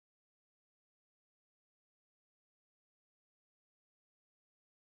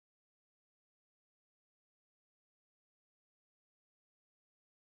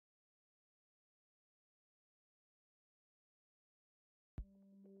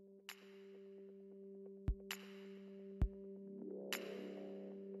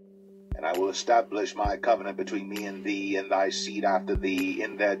And I will establish my covenant between me and thee and thy seed after thee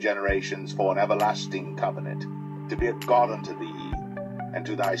in their generations for an everlasting covenant, to be a God unto thee, and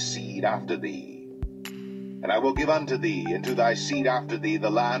to thy seed after thee. And I will give unto thee and to thy seed after thee the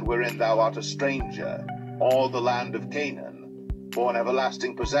land wherein thou art a stranger, all the land of Canaan, for an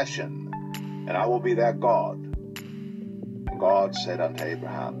everlasting possession, and I will be their God. And God said unto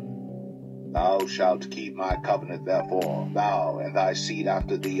Abraham, Thou shalt keep my covenant therefore, thou and thy seed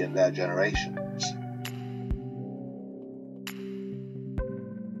after thee in their generations.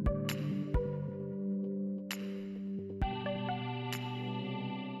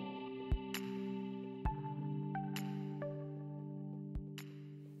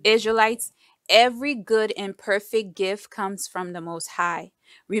 Israelites, every good and perfect gift comes from the Most High.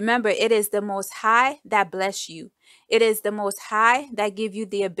 Remember, it is the Most High that bless you. It is the Most High that give you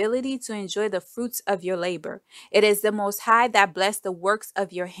the ability to enjoy the fruits of your labor. It is the Most High that bless the works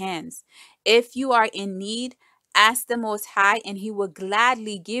of your hands. If you are in need, ask the Most High, and He will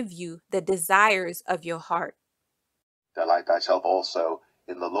gladly give you the desires of your heart. Delight thyself also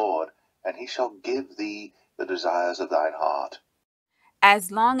in the Lord, and He shall give thee the desires of thine heart.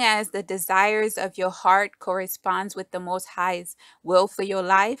 As long as the desires of your heart corresponds with the Most High's will for your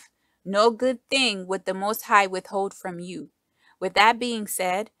life, no good thing would the Most High withhold from you. With that being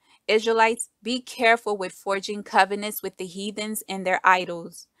said, Israelites, be careful with forging covenants with the heathens and their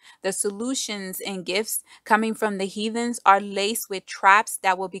idols. The solutions and gifts coming from the heathens are laced with traps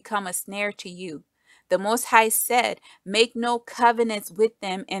that will become a snare to you. The Most High said, make no covenants with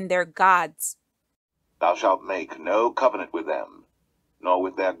them and their gods. Thou shalt make no covenant with them, nor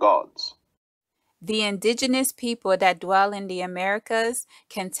with their gods. The indigenous people that dwell in the Americas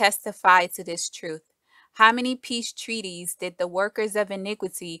can testify to this truth. How many peace treaties did the workers of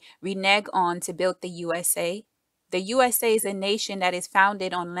iniquity renege on to build the USA? The USA is a nation that is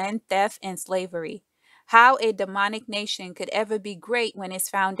founded on land theft and slavery. How a demonic nation could ever be great when its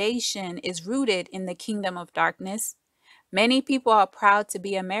foundation is rooted in the kingdom of darkness? Many people are proud to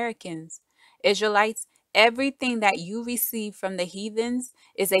be Americans. Israelites, everything that you receive from the heathens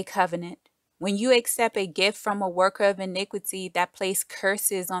is a covenant. When you accept a gift from a worker of iniquity that place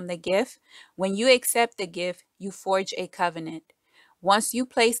curses on the gift, when you accept the gift, you forge a covenant. Once you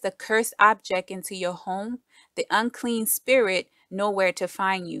place the cursed object into your home, the unclean spirit know where to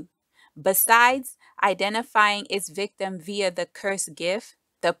find you. Besides identifying its victim via the cursed gift,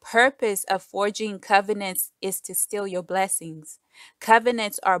 the purpose of forging covenants is to steal your blessings.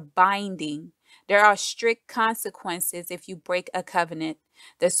 Covenants are binding. There are strict consequences if you break a covenant.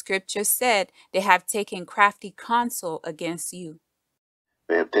 The scripture said they have taken crafty counsel against you.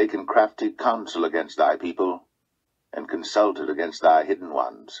 They have taken crafty counsel against thy people, and consulted against thy hidden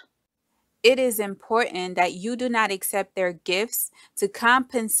ones. It is important that you do not accept their gifts to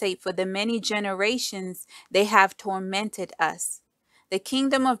compensate for the many generations they have tormented us. The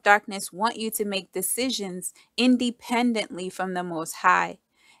kingdom of darkness want you to make decisions independently from the Most High.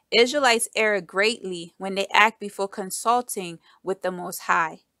 Israelites err greatly when they act before consulting with the Most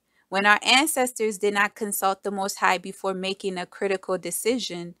High. When our ancestors did not consult the Most High before making a critical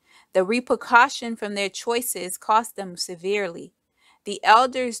decision, the repercussion from their choices cost them severely. The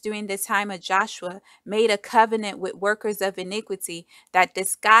elders during the time of Joshua made a covenant with workers of iniquity that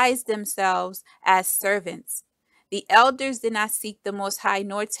disguised themselves as servants. The elders did not seek the Most High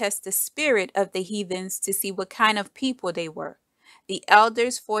nor test the spirit of the heathens to see what kind of people they were. The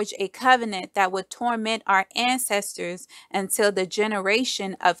elders forged a covenant that would torment our ancestors until the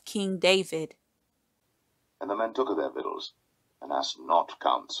generation of King David. And the men took of their victuals, and asked not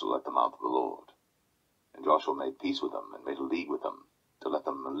counsel at the mouth of the Lord. And Joshua made peace with them, and made a league with them, to let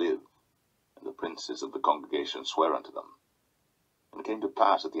them live. And the princes of the congregation sware unto them. And it came to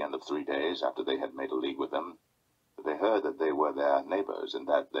pass at the end of 3 days, after they had made a league with them, that they heard that they were their neighbors, and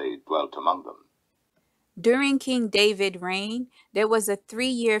that they dwelt among them. During King David's reign, there was a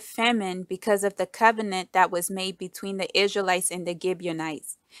 3-year famine because of the covenant that was made between the Israelites and the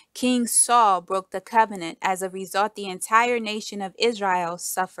Gibeonites. King Saul broke the covenant. As a result, the entire nation of Israel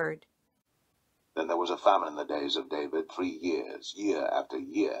suffered. Then there was a famine in the days of David 3 years, year after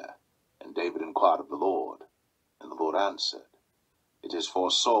year. And David inquired of the Lord. And the Lord answered, It is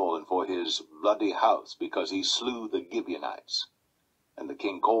for Saul and for his bloody house, because he slew the Gibeonites. And the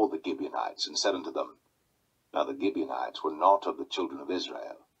king called the Gibeonites, and said unto them, Now the Gibeonites were not of the children of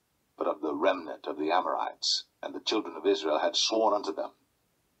Israel, but of the remnant of the Amorites, and the children of Israel had sworn unto them.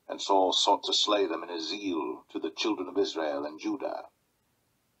 And Saul sought to slay them in his zeal to the children of Israel and Judah.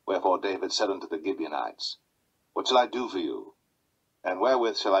 Wherefore David said unto the Gibeonites, What shall I do for you? And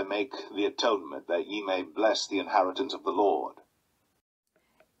wherewith shall I make the atonement, that ye may bless the inheritance of the Lord?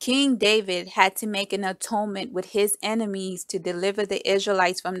 King David had to make an atonement with his enemies to deliver the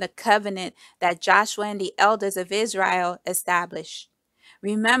Israelites from the covenant that Joshua and the elders of Israel established.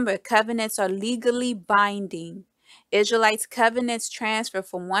 Remember, covenants are legally binding. Israelites' covenants transfer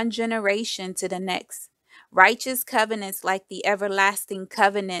from one generation to the next. Righteous covenants like the everlasting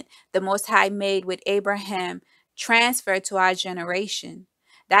covenant the Most High made with Abraham transfer to our generation.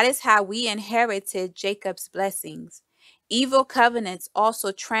 That is how we inherited Jacob's blessings. Evil covenants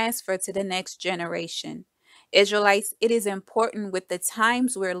also transfer to the next generation. Israelites, it is important with the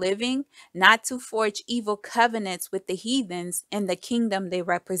times we're living not to forge evil covenants with the heathens in the kingdom they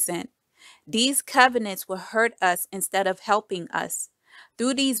represent. These covenants will hurt us instead of helping us.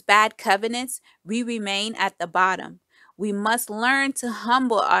 Through these bad covenants, we remain at the bottom. We must learn to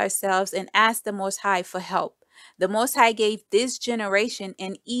humble ourselves and ask the Most High for help. The Most High gave this generation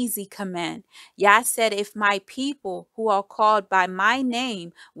an easy command. Yah said, if my people who are called by my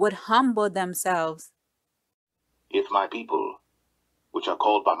name would humble themselves. If my people, which are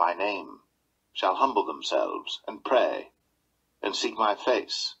called by my name, shall humble themselves, and pray, and seek my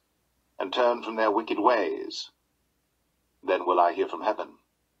face, and turn from their wicked ways, then will I hear from heaven,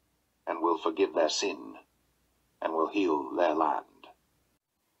 and will forgive their sin, and will heal their land.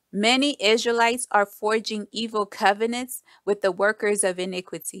 Many Israelites are forging evil covenants with the workers of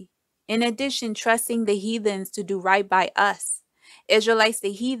iniquity, in addition, trusting the heathens to do right by us. Israelites,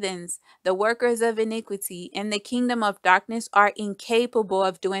 the heathens, the workers of iniquity, in the kingdom of darkness are incapable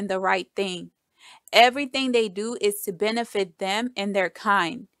of doing the right thing. Everything they do is to benefit them and their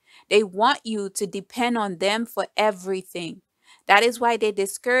kind. They want you to depend on them for everything. That is why they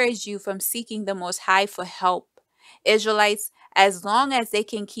discourage you from seeking the Most High for help. Israelites, as long as they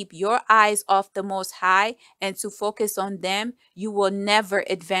can keep your eyes off the Most High and to focus on them, you will never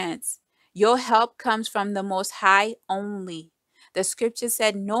advance. Your help comes from the Most High only. The scripture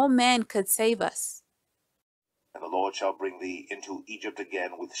said no man could save us. And the Lord shall bring thee into Egypt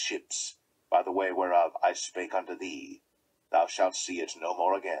again with ships, by the way whereof I spake unto thee. Thou shalt see it no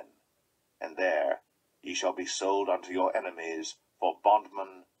more again. And there ye shall be sold unto your enemies for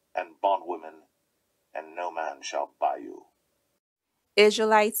bondmen and bondwomen, and no man shall buy you.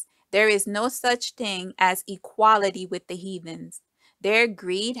 Israelites, there is no such thing as equality with the heathens. Their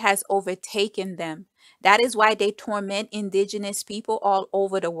greed has overtaken them. That is why they torment indigenous people all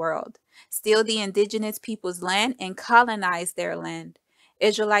over the world, steal the indigenous people's land, and colonize their land.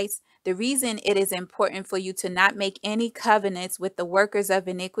 Israelites, the reason it is important for you to not make any covenants with the workers of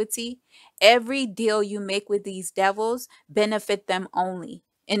iniquity, every deal you make with these devils benefit them only.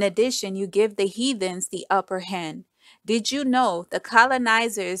 In addition, you give the heathens the upper hand. Did you know the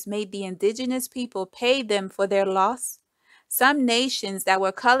colonizers made the indigenous people pay them for their loss? Some nations that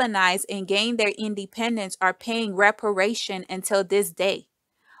were colonized and gained their independence are paying reparation until this day.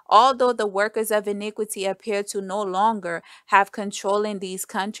 Although the workers of iniquity appear to no longer have control in these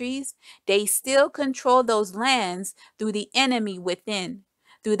countries, they still control those lands through the enemy within,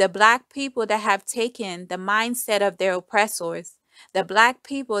 through the black people that have taken the mindset of their oppressors, the black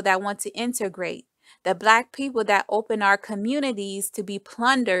people that want to integrate, the black people that open our communities to be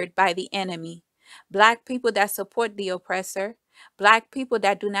plundered by the enemy, black people that support the oppressor, black people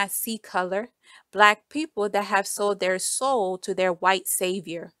that do not see color, black people that have sold their soul to their white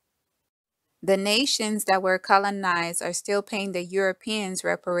savior. The nations that were colonized are still paying the Europeans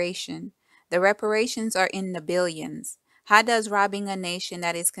reparation. The reparations are in the billions. How does robbing a nation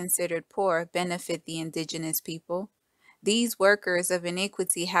that is considered poor benefit the indigenous people? These workers of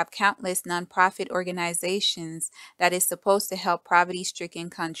iniquity have countless nonprofit organizations that is supposed to help poverty-stricken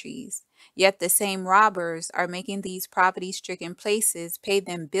countries. Yet the same robbers are making these poverty-stricken places pay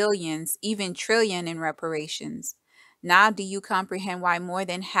them billions, even trillion in reparations. Now do you comprehend why more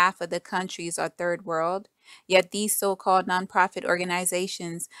than half of the countries are third world? Yet these so-called nonprofit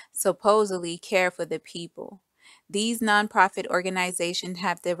organizations supposedly care for the people. These nonprofit organizations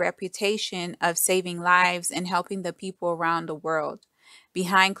have the reputation of saving lives and helping the people around the world.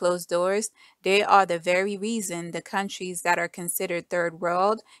 Behind closed doors, they are the very reason the countries that are considered third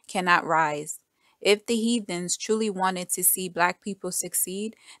world cannot rise. If the heathens truly wanted to see black people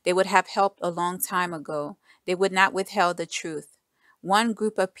succeed, they would have helped a long time ago. They would not withhold the truth. One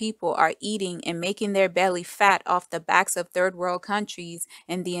group of people are eating and making their belly fat off the backs of third world countries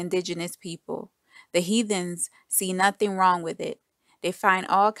and the indigenous people. The heathens see nothing wrong with it. They find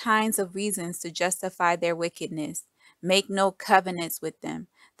all kinds of reasons to justify their wickedness. Make no covenants with them.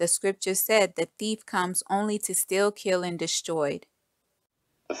 The scripture said the thief comes only to steal, kill, and destroy.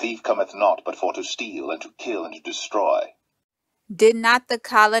 The thief cometh not but for to steal, and to kill, and to destroy. Did not the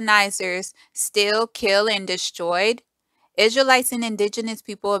colonizers steal, kill, and destroy? Israelites and indigenous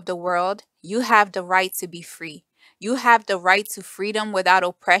people of the world, you have the right to be free. You have the right to freedom without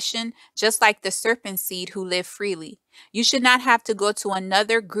oppression, just like the serpent seed who live freely. You should not have to go to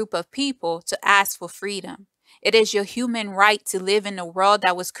another group of people to ask for freedom. It is your human right to live in a world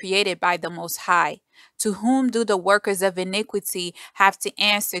that was created by the Most High. To whom do the workers of iniquity have to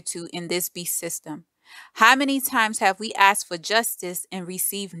answer to in this beast system? How many times have we asked for justice and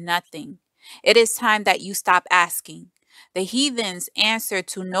received nothing? It is time that you stop asking. The heathens answer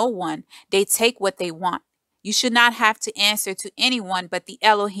to no one. They take what they want. You should not have to answer to anyone but the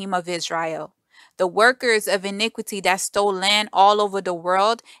Elohim of Israel. The workers of iniquity that stole land all over the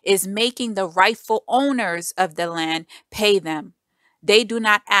world is making the rightful owners of the land pay them. They do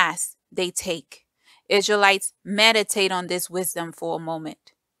not ask, they take. Israelites, meditate on this wisdom for a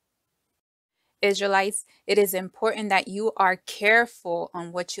moment. Israelites, it is important that you are careful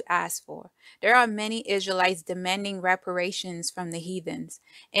on what you ask for. There are many Israelites demanding reparations from the heathens.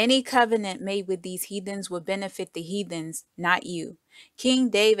 Any covenant made with these heathens will benefit the heathens, not you. King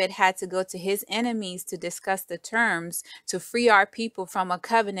David had to go to his enemies to discuss the terms to free our people from a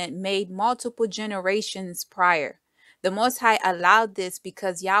covenant made multiple generations prior. The Most High allowed this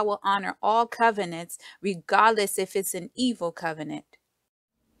because Yah will honor all covenants, regardless if it's an evil covenant.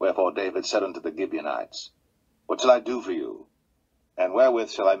 Wherefore David said unto the Gibeonites, What shall I do for you? And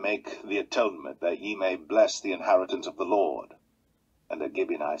wherewith shall I make the atonement, that ye may bless the inheritance of the Lord? And the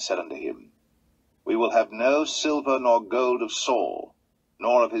Gibeonites said unto him, We will have no silver nor gold of Saul,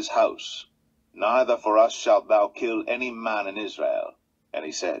 nor of his house, neither for us shalt thou kill any man in Israel. And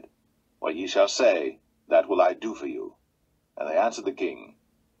he said, What ye shall say, that will I do for you. And they answered the king,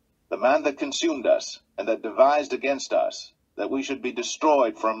 The man that consumed us, and that devised against us, that we should be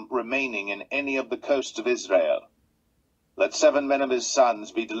destroyed from remaining in any of the coasts of Israel. Let 7 men of his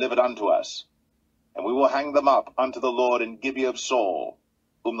sons be delivered unto us, and we will hang them up unto the Lord in Gibeah of Saul,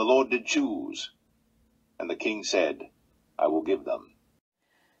 whom the Lord did choose. And the king said, I will give them.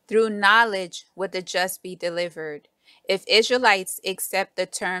 Through knowledge would the just be delivered. If Israelites accept the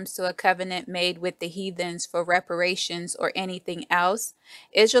terms to a covenant made with the heathens for reparations or anything else,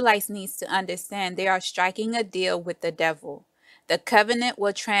 Israelites needs to understand they are striking a deal with the devil. The covenant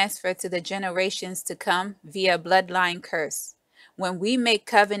will transfer to the generations to come via bloodline curse. When we make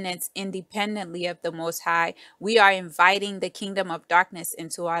covenants independently of the Most High, we are inviting the kingdom of darkness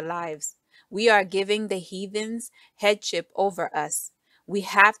into our lives. We are giving the heathens headship over us. We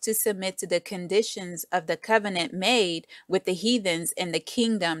have to submit to the conditions of the covenant made with the heathens and the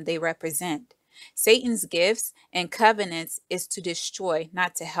kingdom they represent. Satan's gifts and covenants is to destroy,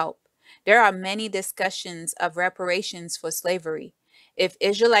 not to help. There are many discussions of reparations for slavery. If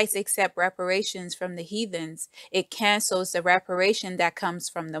Israelites accept reparations from the heathens, it cancels the reparation that comes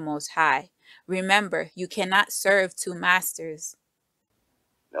from the Most High. Remember, you cannot serve two masters.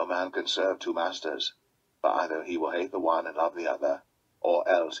 No man can serve two masters, for either he will hate the one and love the other, or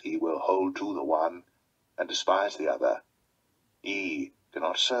else he will hold to the one and despise the other. Ye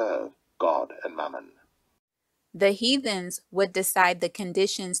cannot serve God and mammon. The heathens would decide the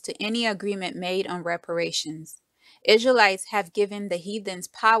conditions to any agreement made on reparations. Israelites have given the heathens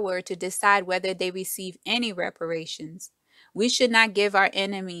power to decide whether they receive any reparations. We should not give our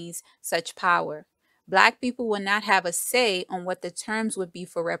enemies such power. Black people will not have a say on what the terms would be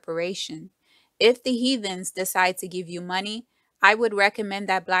for reparation. If the heathens decide to give you money, I would recommend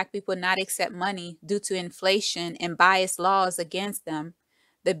that Black people not accept money due to inflation and biased laws against them.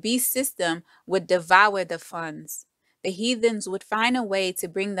 The beast system would devour the funds. The heathens would find a way to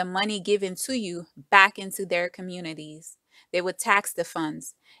bring the money given to you back into their communities. They would tax the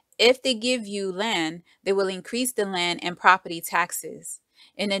funds. If they give you land, they will increase the land and property taxes.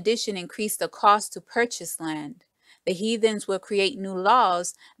 In addition, increase the cost to purchase land. The heathens will create new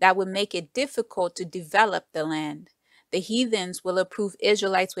laws that would make it difficult to develop the land. The heathens will approve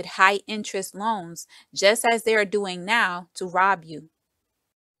Israelites with high interest loans, just as they are doing now, to rob you.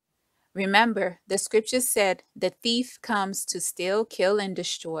 Remember, the scripture said the thief comes to steal, kill, and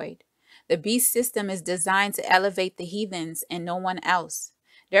destroy. The beast system is designed to elevate the heathens and no one else.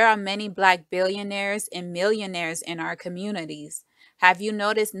 There are many Black billionaires and millionaires in our communities. Have you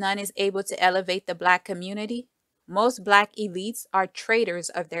noticed none is able to elevate the Black community? Most Black elites are traitors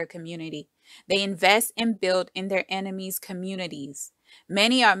of their community. They invest and build in their enemies' communities.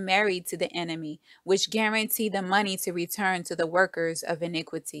 Many are married to the enemy, which guarantee the money to return to the workers of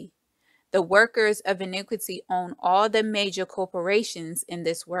iniquity. The workers of iniquity own all the major corporations in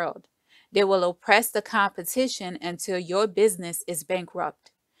this world. They will oppress the competition until your business is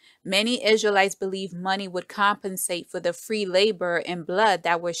bankrupt. Many Israelites believe money would compensate for the free labor and blood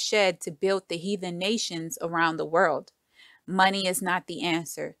that was shed to build the heathen nations around the world. Money is not the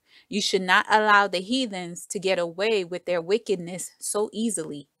answer. You should not allow the heathens to get away with their wickedness so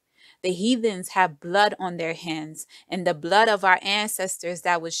easily. The heathens have blood on their hands, and the blood of our ancestors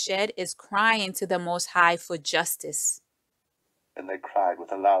that was shed is crying to the Most High for justice. And they cried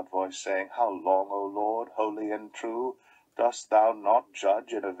with a loud voice, saying, How long, O Lord, holy and true, dost thou not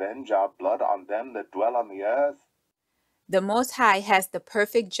judge and avenge our blood on them that dwell on the earth? The Most High has the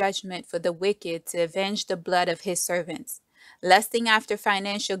perfect judgment for the wicked to avenge the blood of his servants. Lusting after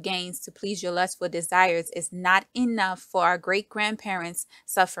financial gains to please your lustful desires is not enough for our great grandparents'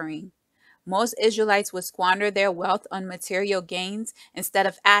 suffering. Most Israelites would squander their wealth on material gains instead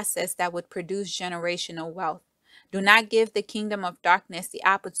of assets that would produce generational wealth. Do not give the kingdom of darkness the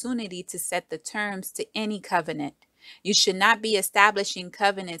opportunity to set the terms to any covenant. You should not be establishing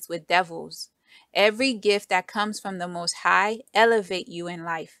covenants with devils. Every gift that comes from the Most High elevate you in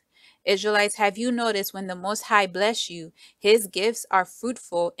life. Israelites, have you noticed when the Most High bless you, his gifts are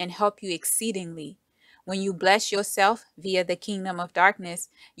fruitful and help you exceedingly? When you bless yourself via the kingdom of darkness,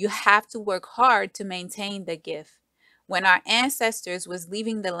 you have to work hard to maintain the gift. When our ancestors was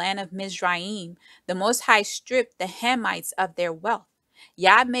leaving the land of Mizraim, the Most High stripped the Hamites of their wealth.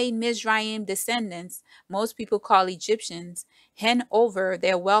 Yah made Mizraim descendants, most people call Egyptians, hand over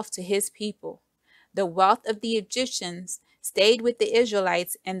their wealth to his people. The wealth of the Egyptians stayed with the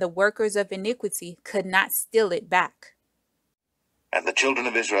Israelites, and the workers of iniquity could not steal it back. And the children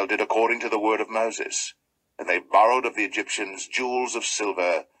of Israel did according to the word of Moses. And they borrowed of the Egyptians jewels of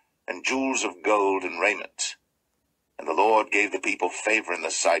silver, and jewels of gold and raiment. And the Lord gave the people favor in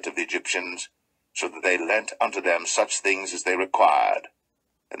the sight of the Egyptians, so that they lent unto them such things as they required,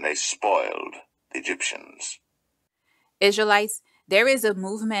 and they spoiled the Egyptians. Israelites, there is a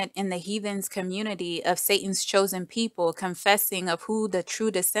movement in the heathens community of Satan's chosen people confessing of who the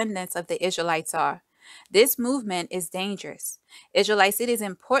true descendants of the Israelites are. This movement is dangerous. Israelites, it is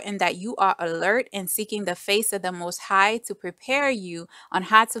important that you are alert and seeking the face of the Most High to prepare you on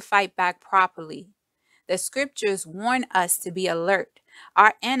how to fight back properly. The scriptures warn us to be alert.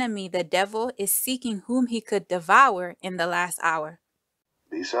 Our enemy, the devil, is seeking whom he could devour in the last hour.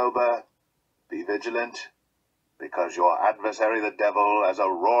 Be sober, be vigilant, because your adversary the devil, as a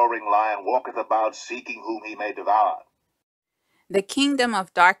roaring lion, walketh about, seeking whom he may devour. The kingdom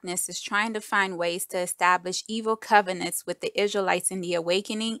of darkness is trying to find ways to establish evil covenants with the Israelites in the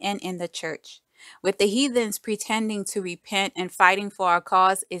awakening and in the church. With the heathens pretending to repent and fighting for our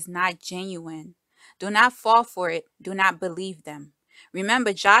cause is not genuine. Do not fall for it. Do not believe them.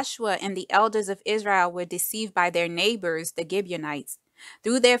 Remember, Joshua and the elders of Israel were deceived by their neighbors, the Gibeonites.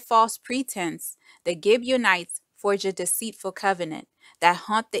 Through their false pretense, the Gibeonites forged a deceitful covenant that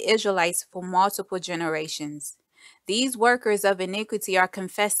haunt the Israelites for multiple generations. These workers of iniquity are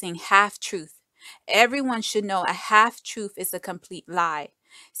confessing half-truth. Everyone should know a half-truth is a complete lie.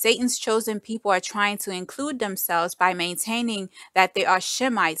 Satan's chosen people are trying to include themselves by maintaining that they are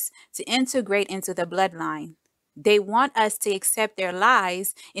Shemites to integrate into the bloodline. They want us to accept their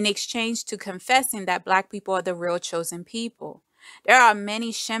lies in exchange to confessing that Black people are the real chosen people. There are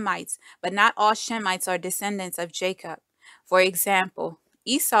many Shemites, but not all Shemites are descendants of Jacob. For example,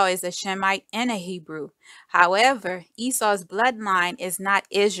 Esau is a Shemite and a Hebrew. However, Esau's bloodline is not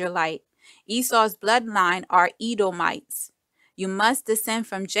Israelite. Esau's bloodline are Edomites. You must descend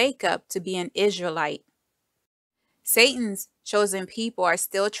from Jacob to be an Israelite. Satan's chosen people are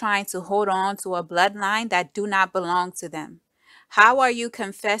still trying to hold on to a bloodline that do not belong to them. How are you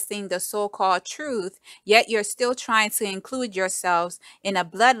confessing the so-called truth, yet you're still trying to include yourselves in a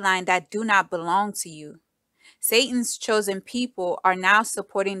bloodline that do not belong to you? Satan's chosen people are now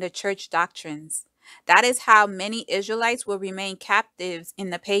supporting the church doctrines. That is how many Israelites will remain captives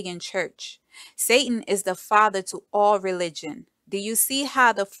in the pagan church. Satan is the father to all religion. Do you see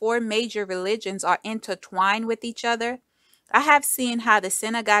how the four major religions are intertwined with each other? I have seen how the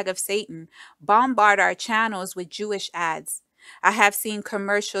synagogue of Satan bombard our channels with Jewish ads. I have seen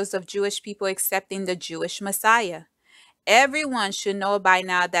commercials of Jewish people accepting the Jewish Messiah. Everyone should know by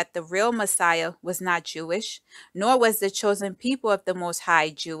now that the real Messiah was not Jewish, nor was the chosen people of the Most High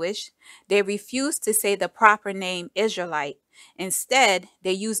Jewish. They refused to say the proper name Israelite. Instead,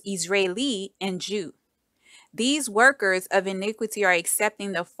 they use Israeli and Jew. These workers of iniquity are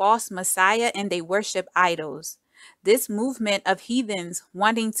accepting the false Messiah and they worship idols. This movement of heathens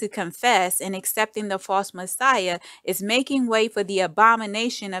wanting to confess and accepting the false Messiah is making way for the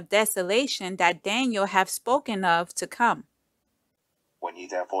abomination of desolation that Daniel hath spoken of to come. When ye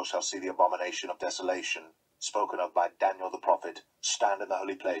therefore shall see the abomination of desolation, spoken of by Daniel the prophet, stand in the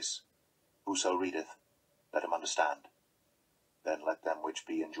holy place, whoso readeth, let him understand. Then let them which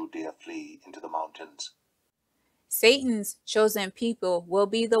be in Judea flee into the mountains. Satan's chosen people will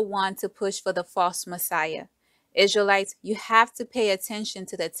be the one to push for the false Messiah. Israelites, you have to pay attention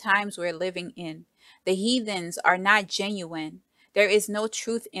to the times we're living in. The heathens are not genuine. There is no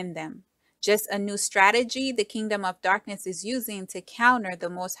truth in them. Just a new strategy the kingdom of darkness is using to counter the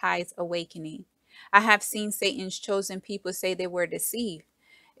Most High's awakening. I have seen Satan's chosen people say they were deceived.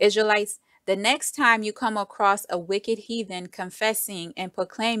 Israelites, the next time you come across a wicked heathen confessing and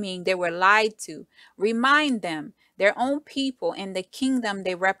proclaiming they were lied to, remind them their own people in the kingdom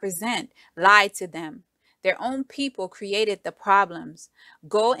they represent lied to them. Their own people created the problems.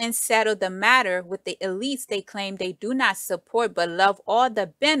 Go and settle the matter with the elites they claim they do not support but love all the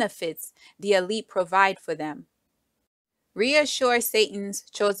benefits the elite provide for them. Reassure Satan's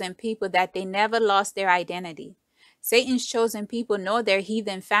chosen people that they never lost their identity. Satan's chosen people know their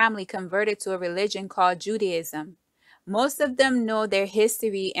heathen family converted to a religion called Judaism. Most of them know their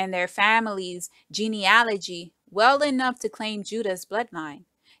history and their family's genealogy well enough to claim Judah's bloodline.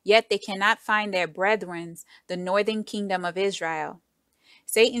 Yet they cannot find their brethrens, the northern kingdom of Israel.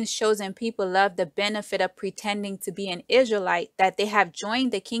 Satan's chosen people love the benefit of pretending to be an Israelite, that they have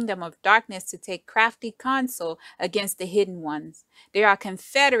joined the kingdom of darkness to take crafty counsel against the hidden ones. They are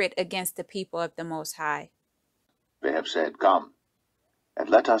confederate against the people of the Most High. They have said, "Come, and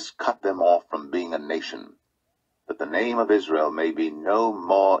let us cut them off from being a nation, that the name of Israel may be no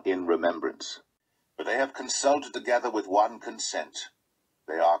more in remembrance. For they have consulted together with one consent.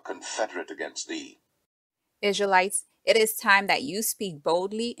 They are confederate against thee." Israelites, it is time that you speak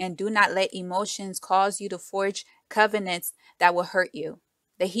boldly and do not let emotions cause you to forge covenants that will hurt you.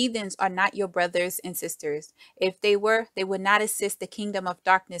 The heathens are not your brothers and sisters. If they were, they would not assist the kingdom of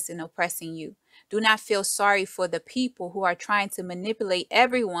darkness in oppressing you. Do not feel sorry for the people who are trying to manipulate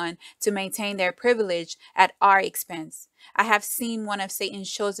everyone to maintain their privilege at our expense. I have seen one of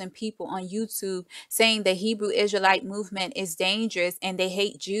Satan's chosen people on YouTube saying the Hebrew Israelite movement is dangerous and they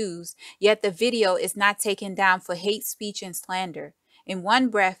hate Jews, yet the video is not taken down for hate speech and slander. In one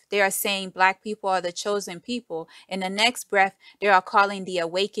breath, they are saying black people are the chosen people. In the next breath, they are calling the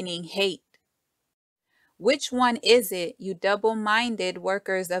awakening hate. Which one is it, you double-minded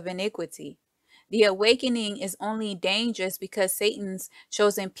workers of iniquity? The awakening is only dangerous because Satan's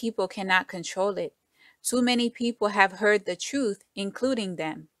chosen people cannot control it. Too many people have heard the truth, including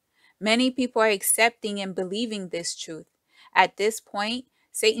them. Many people are accepting and believing this truth. At this point,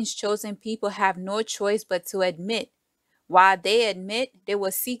 Satan's chosen people have no choice but to admit. While they admit, they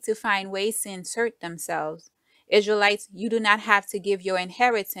will seek to find ways to insert themselves. Israelites, you do not have to give your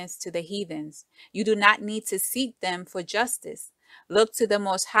inheritance to the heathens. You do not need to seek them for justice. Look to the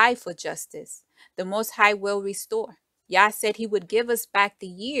Most High for justice. The Most High will restore. Yah said he would give us back the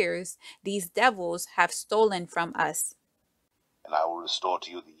years these devils have stolen from us. "And I will restore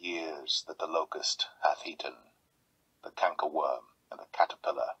to you the years that the locust hath eaten, the cankerworm, and the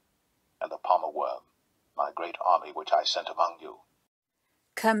caterpillar, and the palmer worm, my great army which I sent among you."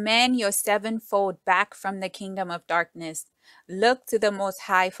 Command your sevenfold back from the kingdom of darkness. Look to the Most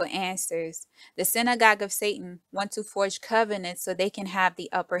High for answers. The synagogue of Satan want to forge covenants so they can have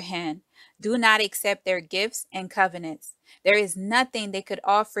the upper hand. Do not accept their gifts and covenants. There is nothing they could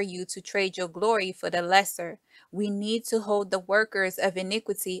offer you to trade your glory for the lesser. We need to hold the workers of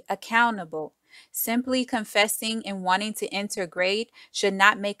iniquity accountable. Simply confessing and wanting to intergrade should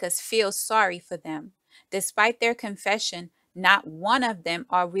not make us feel sorry for them. Despite their confession, not one of them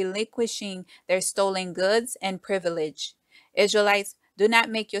are relinquishing their stolen goods and privilege. Israelites, do not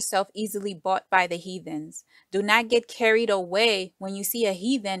make yourself easily bought by the heathens. Do not get carried away when you see a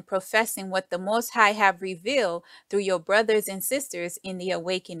heathen professing what the Most High have revealed through your brothers and sisters in the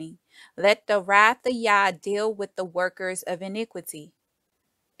awakening. Let the wrath of Yah deal with the workers of iniquity.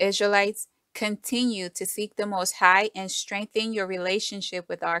 Israelites, continue to seek the Most High and strengthen your relationship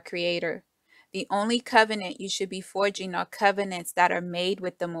with our Creator. The only covenant you should be forging are covenants that are made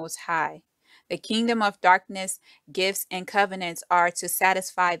with the Most High. The kingdom of darkness, gifts, and covenants are to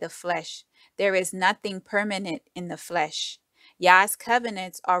satisfy the flesh. There is nothing permanent in the flesh. Yah's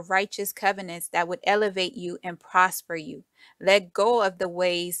covenants are righteous covenants that would elevate you and prosper you. Let go of the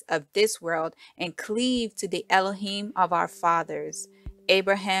ways of this world and cleave to the Elohim of our fathers,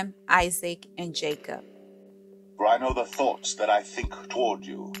 Abraham, Isaac, and Jacob. "For I know the thoughts that I think toward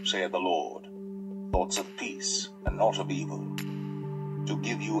you, saith the Lord, thoughts of peace and not of evil, to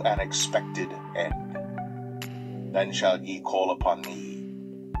give you an expected end. Then shall ye call upon me,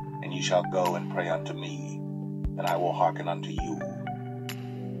 and ye shall go and pray unto me, and I will hearken unto you.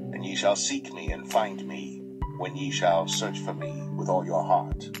 And ye shall seek me and find me, when ye shall search for me with all your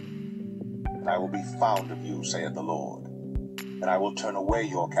heart. And I will be found of you, saith the Lord. And I will turn away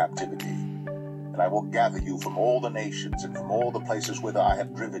your captivity, and And I will gather you from all the nations and from all the places whither I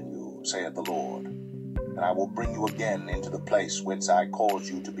have driven you, saith the Lord. And I will bring you again into the place whence I caused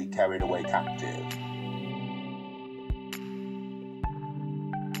you to be carried away captive,